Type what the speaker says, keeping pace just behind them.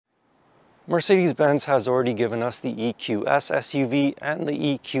Mercedes-Benz has already given us the EQS SUV and the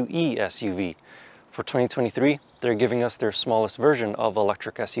EQE SUV. For 2023, they're giving us their smallest version of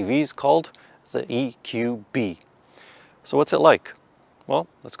electric SUVs called the EQB. So what's it like? Well,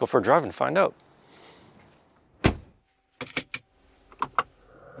 let's go for a drive and find out.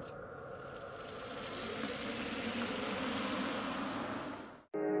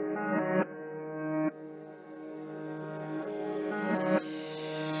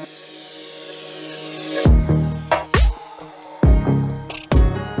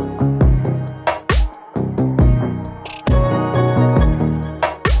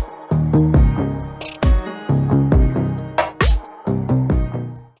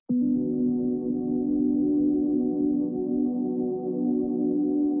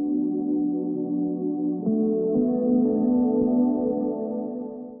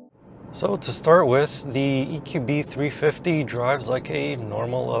 So to start with, the EQB 350 drives like a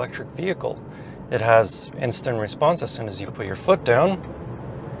normal electric vehicle. It has instant response as soon as you put your foot down.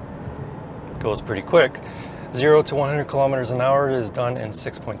 It goes pretty quick. 0 to 100 kilometers an hour is done in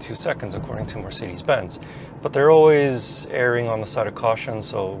 6.2 seconds according to Mercedes-Benz. But they're always erring on the side of caution,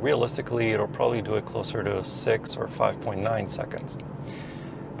 so realistically it'll probably do it closer to 6 or 5.9 seconds.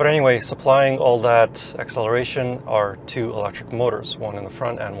 But anyway, supplying all that acceleration are two electric motors, one in the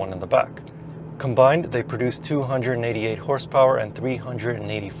front and one in the back. Combined, they produce 288 horsepower and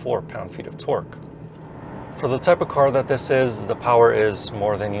 384 pound-feet of torque. For the type of car that this is, the power is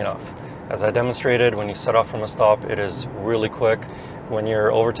more than enough. As I demonstrated, when you set off from a stop, it is really quick. When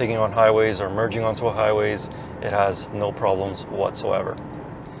you're overtaking on highways or merging onto highways, it has no problems whatsoever.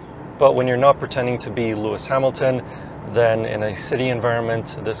 But when you're not pretending to be Lewis Hamilton, then in a city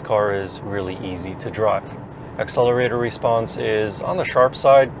environment, this car is really easy to drive. Accelerator response is on the sharp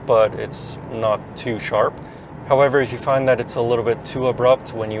side, but it's not too sharp. However, if you find that it's a little bit too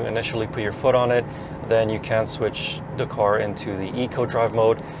abrupt when you initially put your foot on it, then you can switch the car into the eco drive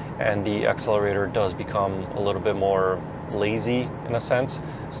mode, and the accelerator does become a little bit more lazy in a sense,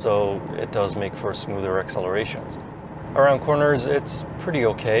 so it does make for smoother accelerations. Around corners, it's pretty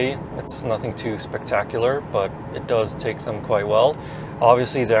okay. It's nothing too spectacular, but it does take them quite well.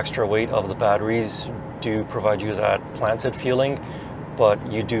 Obviously, the extra weight of the batteries do provide you that planted feeling, but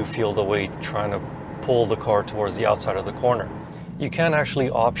you do feel the weight trying to pull the car towards the outside of the corner. You can actually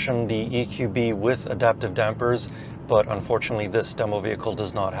option the EQB with adaptive dampers, but unfortunately this demo vehicle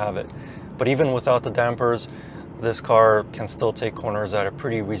does not have it. But even without the dampers, this car can still take corners at a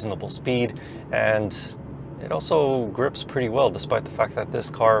pretty reasonable speed, and it also grips pretty well despite the fact that this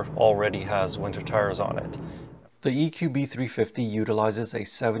car already has winter tires on it. The EQB 350 utilizes a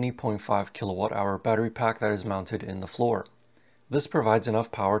 70.5 kilowatt-hour battery pack that is mounted in the floor. This provides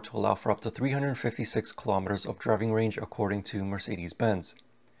enough power to allow for up to 356 kilometers of driving range according to Mercedes-Benz.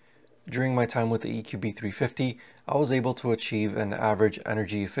 During my time with the EQB 350, I was able to achieve an average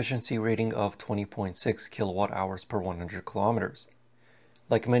energy efficiency rating of 20.6 kilowatt-hours per 100 kilometers.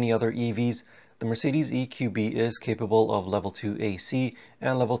 Like many other EVs, the Mercedes EQB is capable of level 2 AC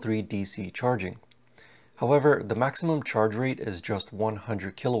and level 3 DC charging. However, the maximum charge rate is just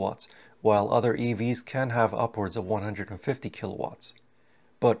 100 kilowatts, while other EVs can have upwards of 150 kilowatts.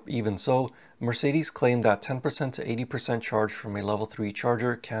 But even so, Mercedes claimed that 10% to 80% charge from a level 3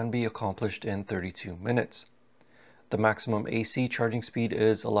 charger can be accomplished in 32 minutes. The maximum AC charging speed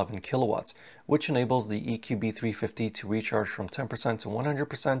is 11 kilowatts, which enables the EQB 350 to recharge from 10% to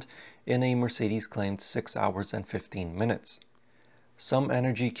 100% in a Mercedes claimed 6 hours and 15 minutes. Some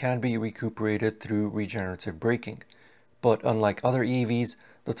energy can be recuperated through regenerative braking, but unlike other EVs,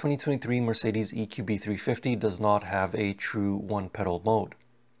 the 2023 Mercedes EQB 350 does not have a true one-pedal mode.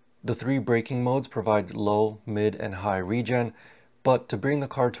 The three braking modes provide low, mid, and high regen, but to bring the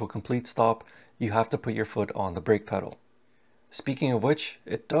car to a complete stop, you have to put your foot on the brake pedal. Speaking of which,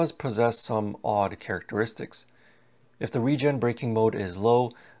 it does possess some odd characteristics. If the regen braking mode is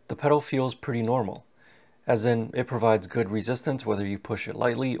low, the pedal feels pretty normal, as in it provides good resistance whether you push it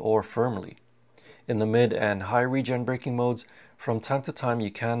lightly or firmly. In the mid and high regen braking modes, from time to time you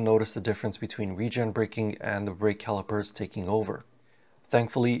can notice the difference between regen braking and the brake calipers taking over.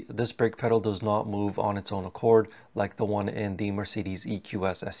 Thankfully, this brake pedal does not move on its own accord like the one in the Mercedes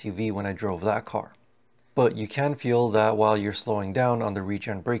EQS SUV when I drove that car. But you can feel that while you're slowing down on the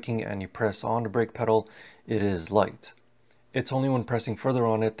regen braking and you press on the brake pedal, it is light. It's only when pressing further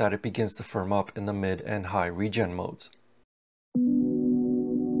on it that it begins to firm up in the mid and high regen modes.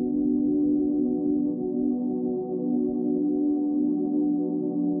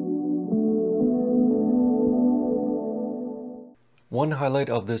 One highlight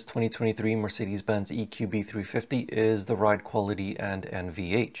of this 2023 Mercedes-Benz EQB 350 is the ride quality and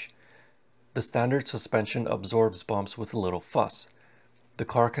NVH. The standard suspension absorbs bumps with little fuss. The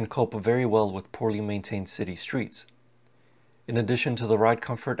car can cope very well with poorly maintained city streets. In addition to the ride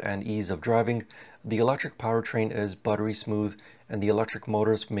comfort and ease of driving, the electric powertrain is buttery smooth and the electric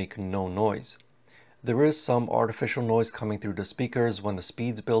motors make no noise. There is some artificial noise coming through the speakers when the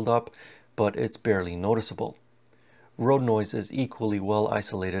speeds build up, but it's barely noticeable. Road noise is equally well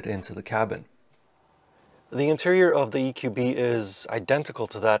isolated into the cabin. The interior of the EQB is identical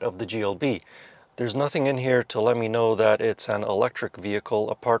to that of the GLB. There's nothing in here to let me know that it's an electric vehicle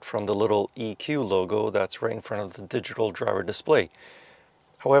apart from the little EQ logo that's right in front of the digital driver display.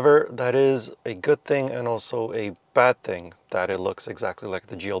 However, that is a good thing and also a bad thing that it looks exactly like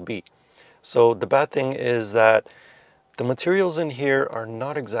the GLB. So the bad thing is that the materials in here are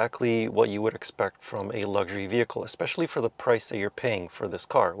not exactly what you would expect from a luxury vehicle, especially for the price that you're paying for this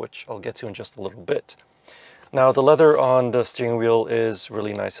car, which I'll get to in just a little bit. Now, the leather on the steering wheel is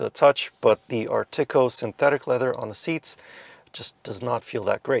really nice to the touch, but the Artico synthetic leather on the seats just does not feel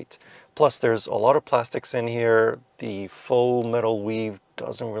that great. Plus, there's a lot of plastics in here. The faux metal weave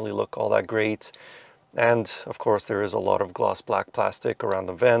doesn't really look all that great. And of course, there is a lot of gloss black plastic around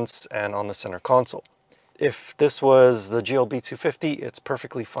the vents and on the center console. If this was the GLB 250, it's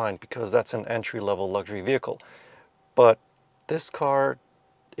perfectly fine because that's an entry-level luxury vehicle. But this car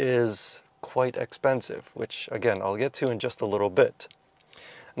is quite expensive, which again, I'll get to in just a little bit.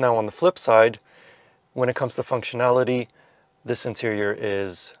 Now on the flip side, when it comes to functionality, this interior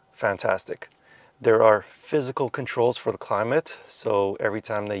is fantastic. There are physical controls for the climate, so every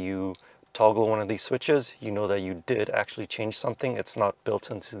time that you toggle one of these switches, you know that you did actually change something. It's not built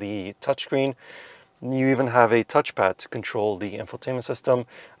into the touchscreen. You even have a touchpad to control the infotainment system.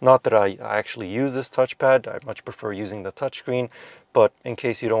 Not that I actually use this touchpad, I much prefer using the touchscreen, but in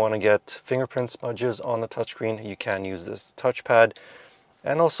case you don't want to get fingerprint smudges on the touchscreen, you can use this touchpad.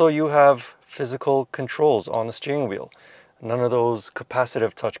 And also you have physical controls on the steering wheel. None of those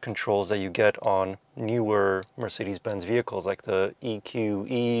capacitive touch controls that you get on newer Mercedes-Benz vehicles like the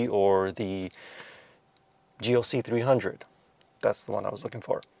EQE or the GLC 300. That's the one I was looking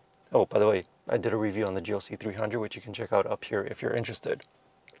for. Oh, by the way, I did a review on the GLC 300, which you can check out up here if you're interested.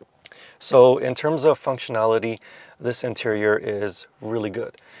 So in terms of functionality, this interior is really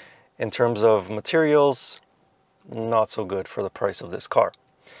good. In terms of materials, not so good for the price of this car.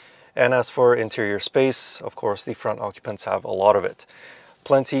 And as for interior space, of course, the front occupants have a lot of it.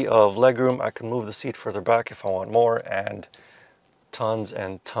 Plenty of legroom. I can move the seat further back if I want more, and tons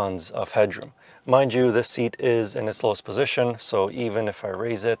of headroom. Mind you, this seat is in its lowest position, so even if I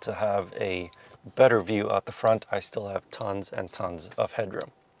raise it to have a better view out the front, I still have tons and tons of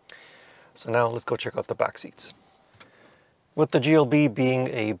headroom. So now let's go check out the back seats. With the GLB being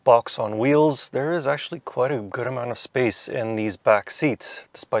a box on wheels, there is actually quite a good amount of space in these back seats,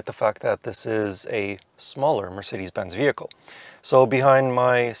 despite the fact that this is a smaller Mercedes-Benz vehicle. So behind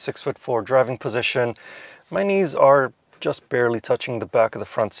my 6'4" driving position, my knees are just barely touching the back of the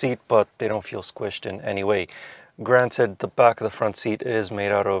front seat, but they don't feel squished in any way. Granted, the back of the front seat is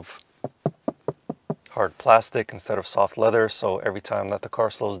made out of hard plastic instead of soft leather, so every time that the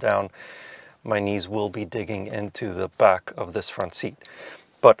car slows down, my knees will be digging into the back of this front seat.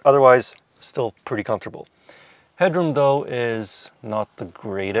 But otherwise, still pretty comfortable. Headroom though is not the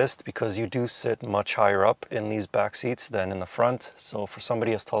greatest because you do sit much higher up in these back seats than in the front. So for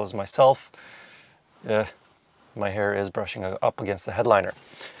somebody as tall as myself, my hair is brushing up against the headliner.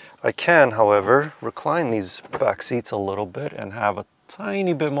 I can, however, recline these back seats a little bit and have a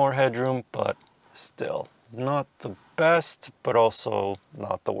tiny bit more headroom, but still not the best, but also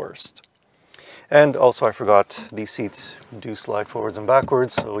not the worst. And also I forgot, these seats do slide forwards and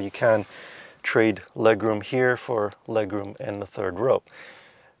backwards, so you can trade legroom here for legroom in the third row.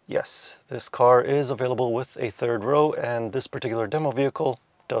 Yes, this car is available with a third row, and this particular demo vehicle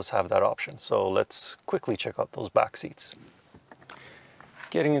does have that option. So let's quickly check out those back seats.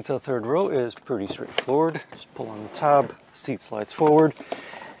 Getting into the third row is pretty straightforward. Just pull on the tab, seat slides forward.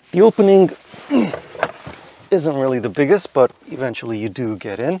 The opening isn't really the biggest, but eventually you do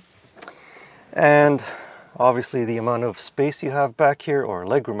get in. And obviously the amount of space you have back here, or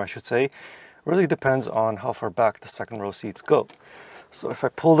legroom I should say, really depends on how far back the second row seats go. So if I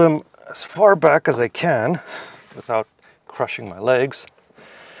pull them as far back as I can without crushing my legs,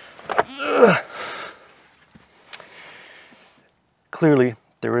 clearly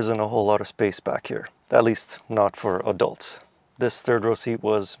there isn't a whole lot of space back here, at least not for adults. This third row seat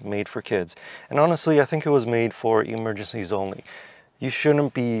was made for kids, and honestly I think it was made for emergencies only. You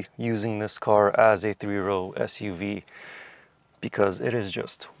shouldn't be using this car as a 3-row SUV because it is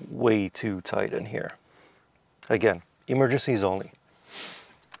just way too tight in here. Again, emergencies only.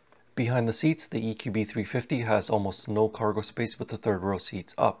 Behind the seats, the EQB 350 has almost no cargo space with the third row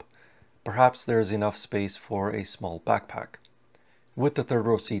seats up. Perhaps there is enough space for a small backpack. With the third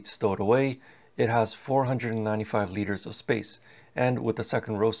row seats stowed away, it has 495 liters of space, and with the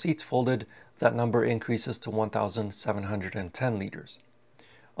second row seats folded, that number increases to 1,710 liters.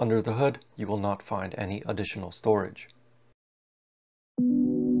 Under the hood, you will not find any additional storage.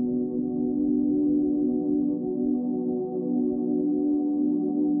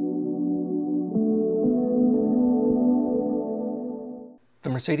 The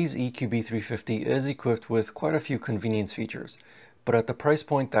Mercedes EQB 350 is equipped with quite a few convenience features, but at the price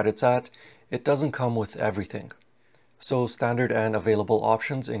point that it's at, it doesn't come with everything. So standard and available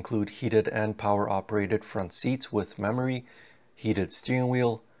options include heated and power-operated front seats with memory, heated steering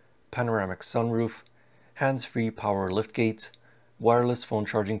wheel, panoramic sunroof, hands-free power liftgate, wireless phone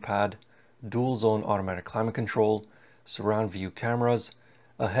charging pad, dual-zone automatic climate control, surround view cameras,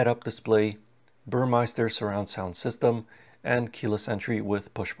 a head-up display, Burmeister surround sound system, and keyless entry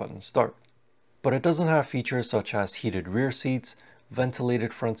with push-button start. But it doesn't have features such as heated rear seats,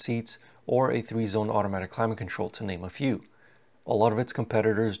 ventilated front seats, or a 3-zone automatic climate control, to name a few. A lot of its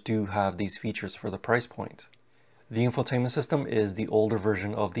competitors do have these features for the price point. The infotainment system is the older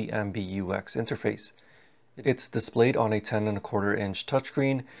version of the MBUX interface. It's displayed on a 10.25-inch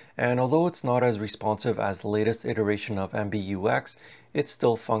touchscreen, and although it's not as responsive as the latest iteration of MBUX, it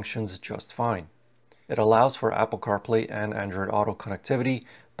still functions just fine. It allows for Apple CarPlay and Android Auto connectivity,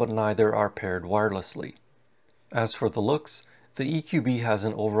 but neither are paired wirelessly. As for the looks, the EQB has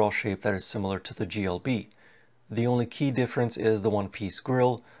an overall shape that is similar to the GLB. The only key difference is the one-piece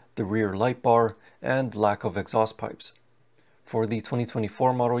grille, the rear light bar, and lack of exhaust pipes. For the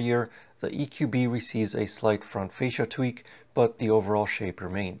 2024 model year, the EQB receives a slight front fascia tweak, but the overall shape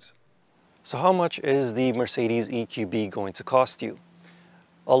remains. So how much is the Mercedes EQB going to cost you?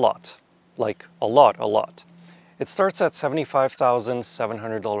 A lot. Like a lot. It starts at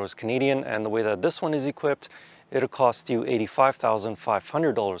 $75,700 Canadian, and the way that this one is equipped, it'll cost you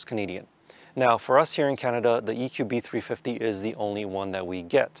 $85,500 Canadian. Now, for us here in Canada, the EQB 350 is the only one that we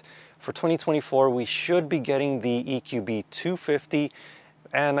get. For 2024, we should be getting the EQB 250,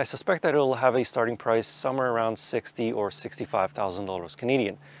 and I suspect that it'll have a starting price somewhere around $60,000 or $65,000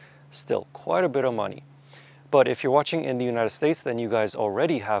 Canadian. Still, quite a bit of money. But if you're watching in the United States, then you guys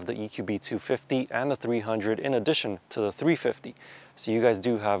already have the EQB 250 and the 300 in addition to the 350. So you guys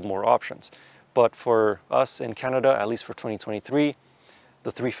do have more options. But for us in Canada, at least for 2023,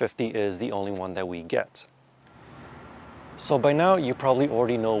 the 350 is the only one that we get. So by now, you probably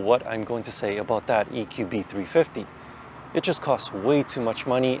already know what I'm going to say about that EQB 350. It just costs way too much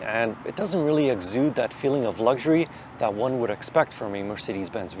money, and it doesn't really exude that feeling of luxury that one would expect from a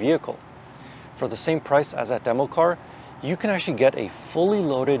Mercedes-Benz vehicle. For the same price as that demo car, you can actually get a fully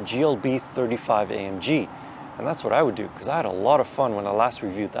loaded GLB 35 AMG. And that's what I would do, because I had a lot of fun when I last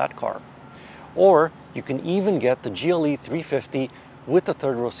reviewed that car. Or you can even get the GLE 350 with the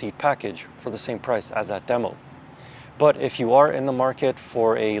third row seat package for the same price as that demo. But if you are in the market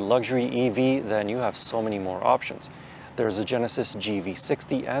for a luxury EV, then you have so many more options. There's the Genesis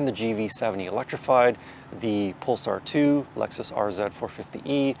GV60 and the GV70 electrified, the Polestar 2, Lexus RZ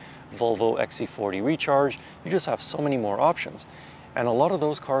 450e, Volvo XC40 Recharge. You just have so many more options. And a lot of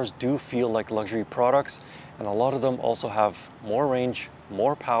those cars do feel like luxury products, and a lot of them also have more range,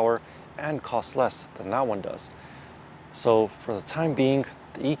 more power, and cost less than that one does. So for the time being,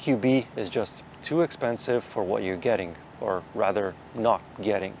 the EQB is just too expensive for what you're getting, or rather not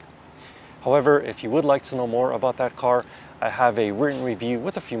getting. However, if you would like to know more about that car, I have a written review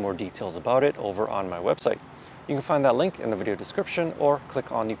with a few more details about it over on my website. You can find that link in the video description or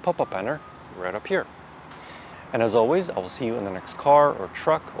click on the pop-up banner right up here. And as always, I will see you in the next car or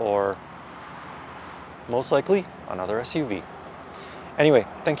truck or most likely another SUV. Anyway,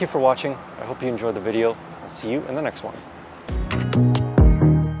 thank you for watching. I hope you enjoyed the video and see you in the next one.